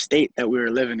about the state that we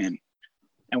were living in.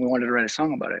 And we wanted to write a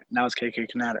song about it. And that was KK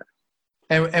Kanata.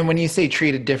 And when you say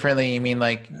treated differently, you mean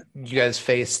like you guys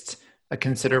faced a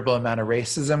considerable amount of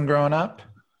racism growing up?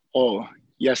 Oh,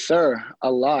 yes, sir.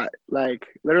 A lot. Like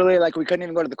literally, like we couldn't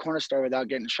even go to the corner store without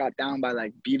getting shot down by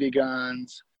like BB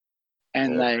guns,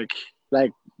 and like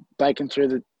biking through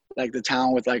the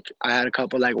town with like, I had a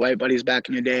couple like white buddies back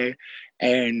in the day,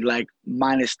 and like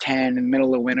 -10 in the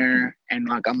middle of winter, and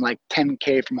like I'm like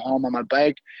 10K from home on my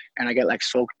bike, and I get like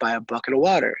soaked by a bucket of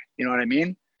water. You know what I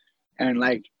mean? And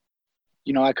like,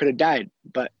 I could have died,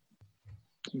 but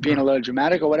being a little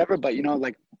dramatic or whatever, but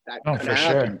like that could have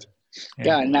happened. Sure.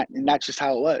 Yeah, and that's just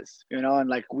how it was, and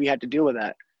like we had to deal with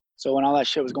that. So when all that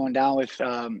shit was going down with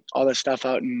all this stuff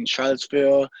out in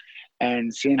Charlottesville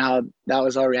and seeing how that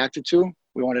was all reacted to,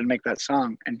 we wanted to make that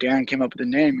song. And Darren came up with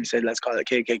the name. He said, let's call it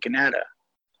KK Kanata.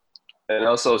 And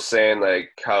also saying like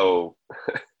how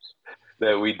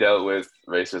that we dealt with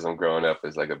racism growing up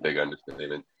is like a big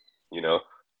understatement,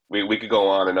 We could go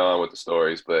on and on with the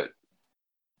stories, but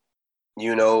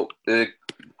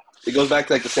it goes back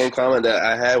to like the same comment that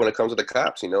I had when it comes to the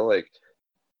cops, like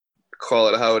call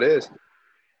it how it is,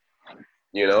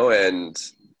 and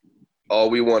all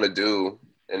we want to do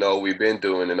and all we've been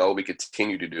doing and all we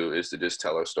continue to do is to just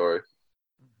tell our story.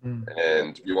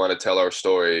 And we want to tell our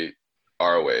story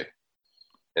our way,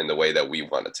 in the way that we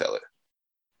want to tell it.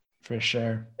 For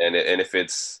sure. And if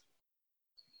it's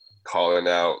calling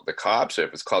out the cops, or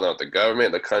if it's calling out the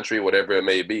government, the country, whatever it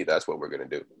may be, that's what we're going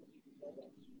to do.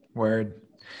 Word.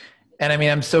 And I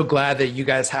mean, I'm so glad that you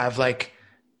guys have like,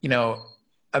 you know,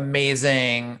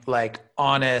 amazing, like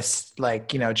honest,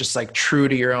 like, you know, just like true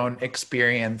to your own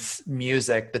experience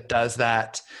music that does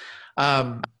that.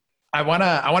 I want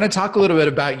to talk a little bit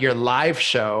about your live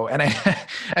show. And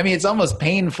I mean, it's almost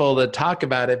painful to talk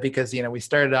about it because, you know, we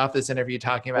started off this interview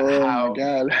talking about how,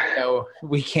 you know,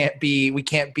 we can't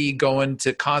be going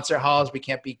to concert halls. We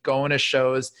can't be going to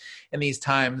shows in these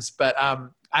times. But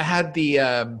I had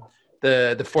the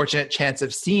fortunate chance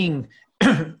of seeing,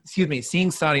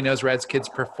 seeing Snotty Nose Red's Kids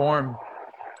perform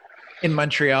in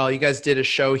Montreal. You guys did a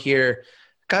show here,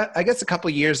 I guess a couple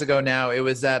of years ago now. It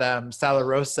was at Sala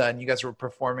Rosa, and you guys were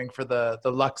performing for the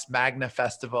Lux Magna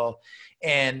Festival,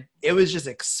 and it was just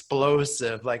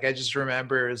explosive. Like, I just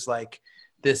remember it was like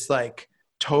this like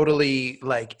totally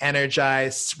like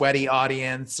energized, sweaty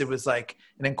audience. It was like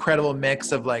an incredible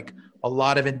mix of like a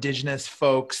lot of Indigenous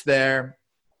folks there.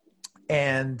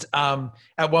 And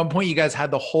at one point, you guys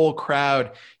had the whole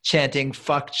crowd chanting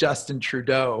 "Fuck Justin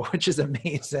Trudeau," which is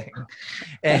amazing.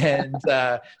 And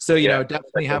so, you know,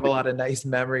 definitely have a lot of nice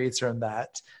memories from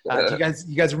that. Do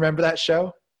you guys remember that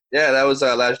show? Yeah, that was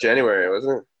last January,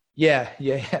 wasn't it? Yeah.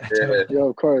 Yeah,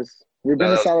 of course. We've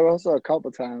been to Sala Rosa a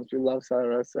couple times. We love Sala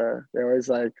Rosa. They're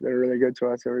really good to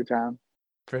us every time.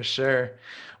 For sure.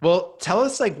 Well, tell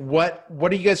us like what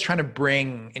are you guys trying to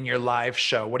bring in your live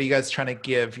show? What are you guys trying to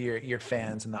give your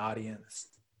fans and the audience?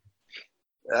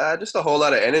 Just a whole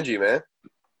lot of energy, man.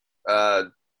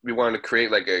 We wanted to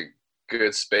create like a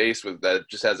good space with that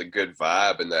just has a good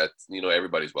vibe, and that, you know,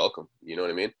 everybody's welcome. You know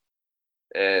what I mean?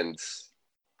 And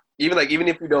even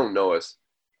if you don't know us,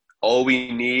 all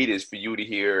we need is for you to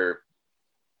hear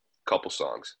a couple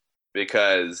songs,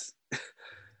 because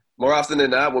more often than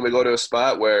not, when we go to a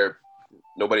spot where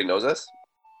nobody knows us,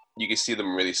 you can see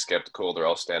them really skeptical. They're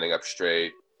all standing up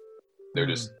straight. They're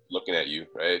just looking at you,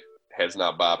 right? Head's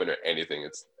not bobbing or anything.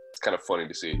 It's kind of funny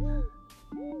to see.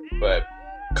 But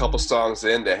a couple songs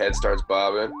in, the head starts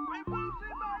bobbing.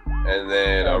 And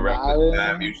then around the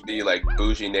time, usually like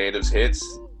Bougie Natives hits,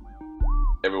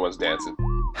 everyone's dancing.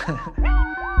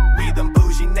 We them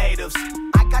bougie natives.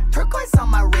 I got turquoise on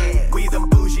my red. We them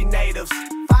bougie natives.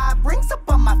 5 rings up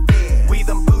on my fed. We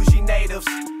them bougie natives.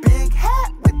 Big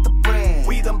hat with the brand.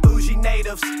 We them bougie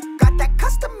natives. Got that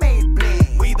custom made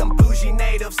bling. We them bougie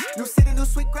natives. New city, new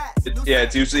sweet grass.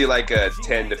 It's usually like a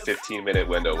 10 to 15 minute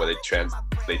window where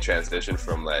they transition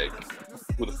from like,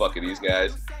 who the fuck are these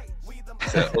guys?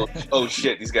 To, oh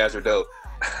shit, these guys are dope.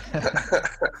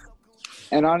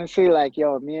 And honestly, like,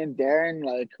 yo, me and Darren,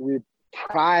 like, we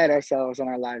pride ourselves on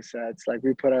our live sets. Like,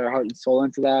 we put our heart and soul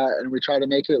into that, and we try to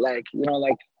make it like, you know,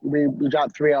 like we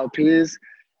dropped 3 LPs,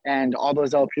 and all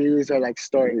those LPs are like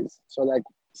stories. So like,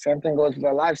 same thing goes with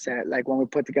our live set. Like, when we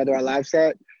put together our live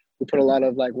set, we put a lot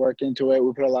of like work into it.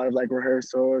 We put a lot of like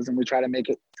rehearsals, and we try to make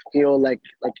it feel like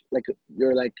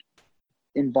you're like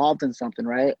involved in something,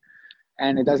 right?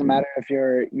 And it doesn't matter if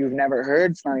you've never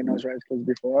heard Snotty Nose Red's Kids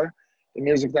before. The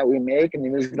music that we make and the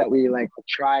music that we like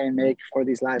try and make for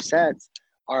these live sets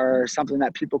are something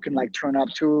that people can like turn up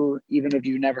to, even if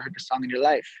you've never heard the song in your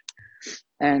life.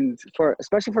 And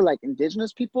especially for like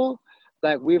Indigenous people,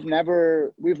 like we've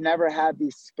never had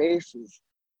these spaces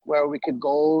where we could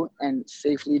go and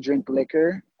safely drink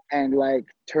liquor and like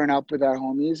turn up with our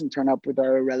homies and turn up with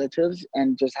our relatives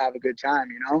and just have a good time,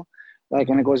 you know? Like,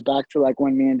 and it goes back to like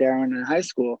when me and Darren in high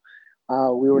school,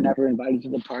 we were never invited to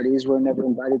the parties. We were never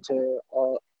invited to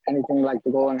anything like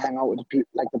to go and hang out with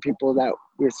the people that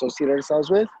we associate ourselves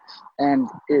with. And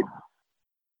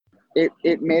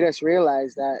it made us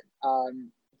realize that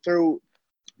through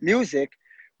music,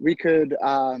 we could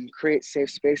create safe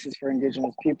spaces for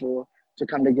Indigenous people to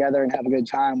come together and have a good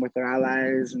time with their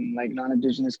allies and like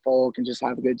non-Indigenous folk and just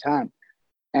have a good time.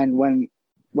 And when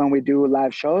we do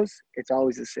live shows, it's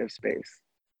always a safe space.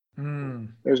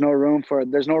 There's no room for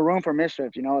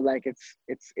mischief, you know, like it's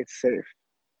safe.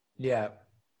 Yeah,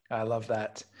 I love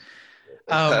that.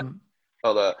 Hold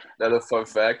on, another fun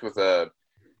fact with that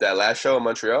last show in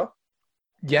Montreal.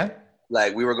 Yeah,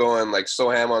 like we were going like so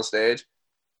ham on stage.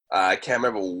 I can't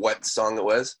remember what song it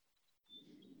was,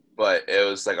 but it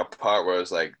was like a part where it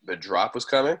was like the drop was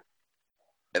coming,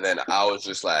 and then I was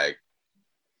just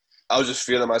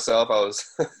feeling myself. I was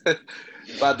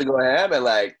about to go ham, and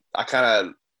like I kind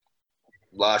of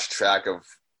lost track of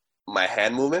my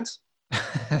hand movements.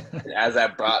 And as I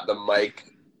brought the mic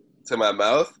to my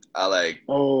mouth, I like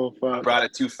brought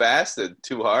it too fast and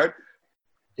too hard,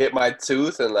 hit my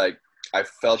tooth, and like I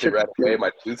felt it right away.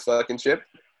 My tooth fucking chipped.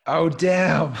 Oh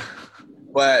damn!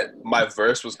 But my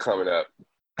verse was coming up,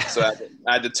 So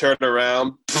I had to turn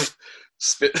around,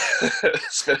 spit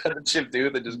out the chip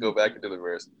dude, and just go back into the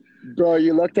verse. Bro,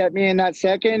 you looked at me in that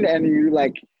second, and you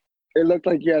like, it looked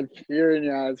like you had fear in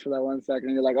your eyes for that 1 second.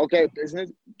 You're like, okay,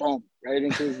 business, boom, right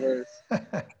into his verse.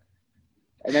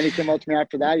 And then he came up to me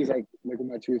after that. He's like, look at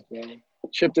my tooth, bro.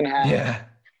 Chipped in half. Yeah.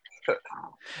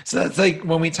 So that's like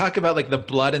when we talk about like the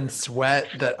blood and sweat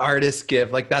that artists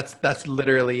give, like that's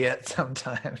literally it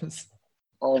sometimes.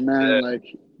 Oh man, like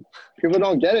people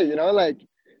don't get it, you know, like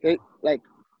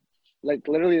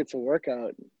literally it's a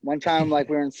workout. One time like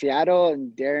we were in Seattle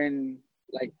and Darren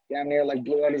like damn near like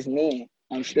blew out his knee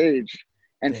on stage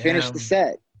and finished the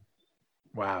set.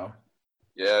 Wow.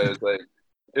 Yeah, it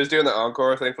was during the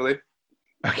encore, thankfully.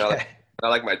 Okay. Not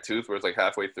like my tooth where it's like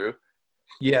halfway through.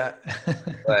 Yeah.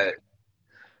 But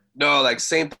no, like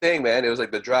same thing, man. It was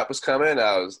like the drop was coming.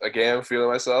 I was again feeling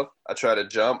myself. I tried to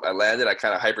jump. I landed. I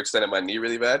kind of hyperextended my knee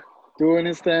really bad. Doing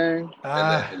his thing.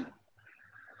 And then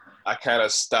I kind of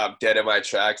stopped dead in my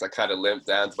tracks. I kind of limped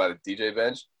down by the DJ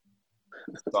bench.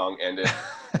 The song ended.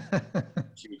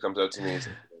 Q comes up to me and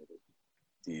says,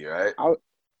 D, right? I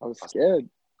was scared.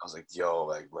 I was like, yo,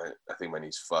 like I think my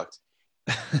knee's fucked.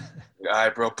 All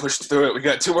right, bro, push through it. We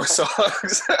got 2 more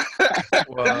songs.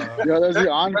 Yo, there's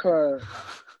the encore.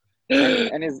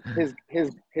 And his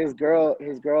girl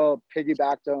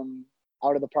piggybacked him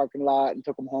out of the parking lot and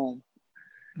took him home.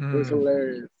 It was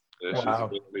hilarious.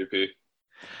 Wow.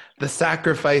 The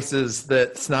sacrifices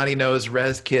that Snotty Nose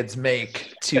Res kids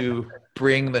make to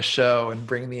bring the show and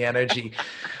bring the energy.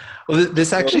 Well,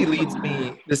 this actually leads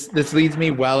me. This leads me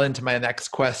well into my next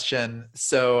question.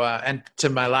 So, and to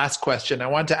my last question, I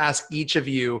want to ask each of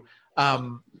you,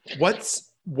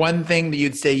 what's one thing that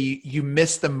you'd say you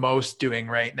miss the most doing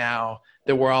right now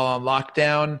that we're all on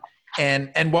lockdown,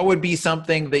 and what would be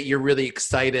something that you're really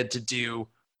excited to do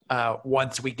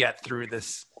once we get through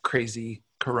this crazy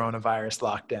coronavirus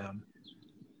lockdown?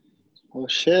 Well,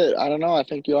 shit, I don't know. I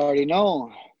think you already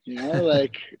know. You know,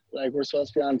 like we're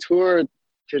supposed to be on tour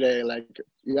today. Like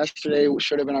yesterday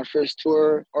should have been our first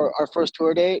tour or our first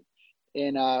tour date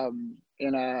in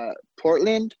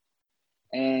Portland.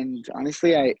 And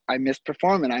honestly, I miss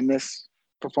performing. I miss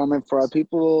performing for our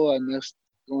people. I miss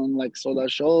doing like sold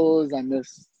out shows. I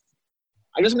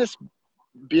just miss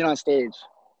being on stage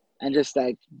and just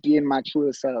like being my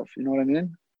truest self. You know what I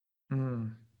mean?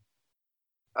 For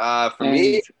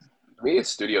me, it's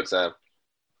studio time.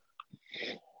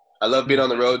 I love being on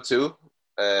the road too,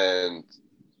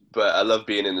 but I love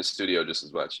being in the studio just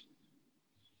as much.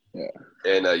 Yeah.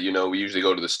 And you know, we usually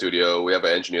go to the studio. We have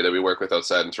an engineer that we work with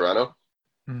outside in Toronto.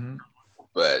 Mm-hmm.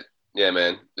 But yeah,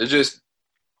 man, it's just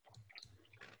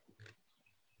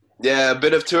a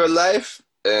bit of tour life,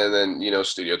 and then you know,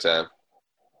 studio time.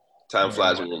 Time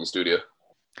flies when you're in the studio.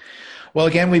 Well,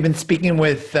 again, we've been speaking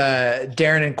with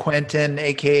Darren and Quentin,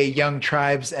 aka Young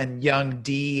Tribes and Young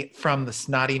D from the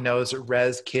Snotty Nose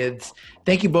Res Kids.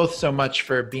 Thank you both so much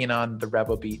for being on the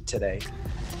Rebel Beat today.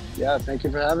 Yeah, thank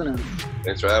you for having us.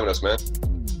 Thanks for having us, man.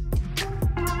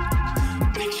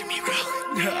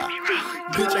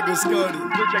 Bitch, I go scored it.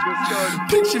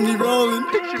 Picture me rolling.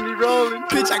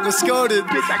 Bitch, I go scored it.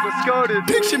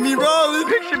 Picture me rolling.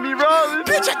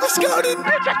 Bitch, I go scored it.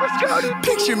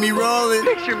 Picture me rolling.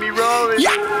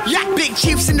 Yeah. Big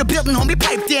chiefs in the building, homie,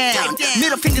 pipe down.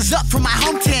 Middle fingers up from my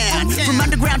hometown. From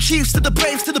underground chiefs to the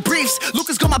Braves to the Briefs.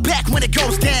 Lucas got my back when it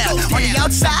goes down. On the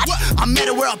outside, I'm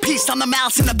meta world peace. I'm the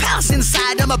mouse in the palace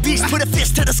inside. I'm a beast. Put a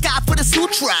fist to the sky for the Sioux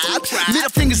tribe. Middle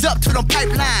fingers up to them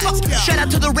pipelines. Shout out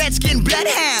to the Redskin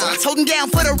bloodhounds. Holding down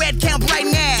for the red camp right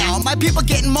now. My people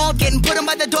getting mauled, getting put on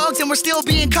by the dogs, and we're still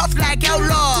being cuffed like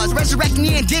outlaws. Resurrecting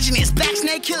the indigenous, black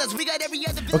snake killers. We got every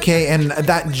other. Okay, and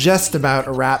that just about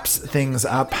wraps things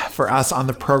up for us on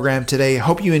the program today.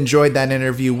 Hope you enjoyed that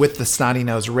interview with the Snotty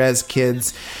Nose Res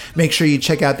Kids. Make sure you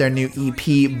check out their new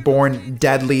EP, Born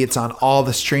Deadly. It's on all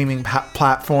the streaming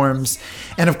platforms.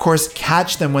 And of course,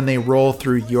 catch them when they roll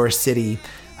through your city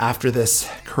after this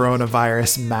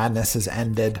coronavirus madness has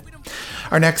ended.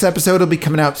 Our next episode will be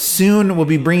coming out soon. We'll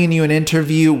be bringing you an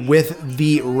interview with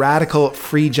the radical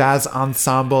free jazz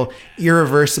ensemble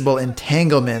Irreversible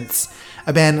Entanglements,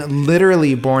 a band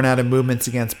literally born out of movements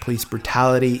against police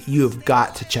brutality. You have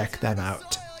got to check them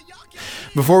out.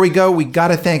 Before we go, we got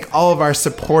to thank all of our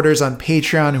supporters on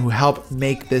Patreon who help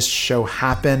make this show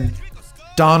happen.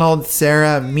 Donald,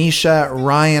 Sarah, Misha,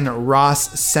 Ryan,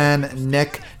 Ross, Sen,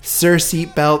 Nick, Sir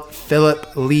Seatbelt,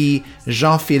 Philip, Lee,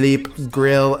 Jean-Philippe,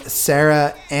 Grill,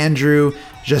 Sarah, Andrew,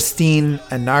 Justine,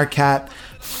 Anarcat,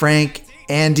 Frank,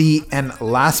 Andy, and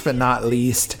last but not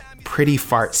least, Pretty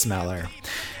Fart Smeller.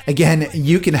 Again,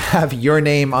 you can have your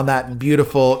name on that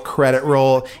beautiful credit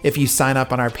roll if you sign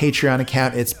up on our Patreon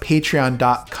account. It's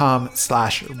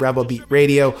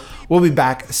patreon.com/rebelbeatradio. We'll be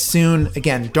back soon.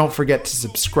 Again, don't forget to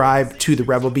subscribe to the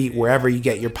Rebel Beat wherever you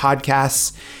get your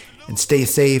podcasts, and stay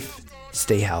safe,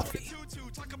 stay healthy.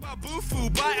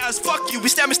 By us, fuck you. We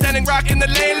standing rock in the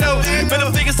lay low.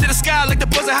 Middle fingers to the sky like the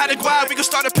buzz of how to guide. We gon'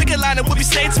 start a picket line and we'll be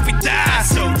saints if we die.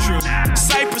 So true.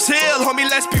 Cypress Hill, homie,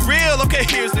 let's be real. Okay,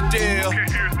 here's the deal.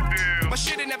 My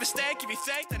shit ain't never stank. If you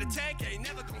think that a tank ain't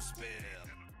never gonna spill.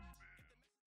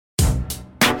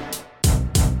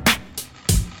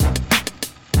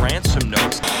 Ransom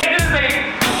Notes.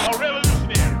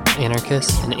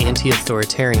 Anarchist and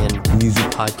anti-authoritarian music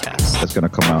podcast. That's going to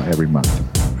come out every month.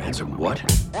 Ransom what?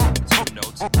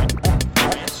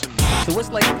 So what's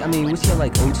like, I mean, what's your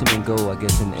like ultimate goal, I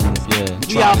guess, in this? Yeah.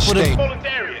 We out for the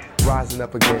rising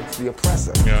up against the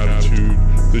oppressor. The attitude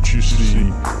that you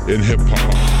see in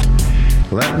hip-hop.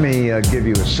 Let me give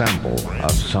you a sample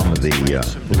of some of the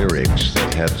lyrics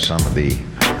that had some of the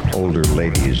older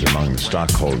ladies among the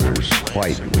stockholders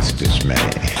white with dismay.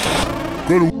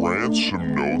 Go to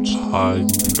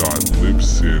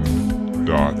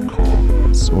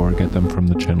ransomnoteshigh.libsyn.com or get them from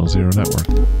the Channel Zero Network.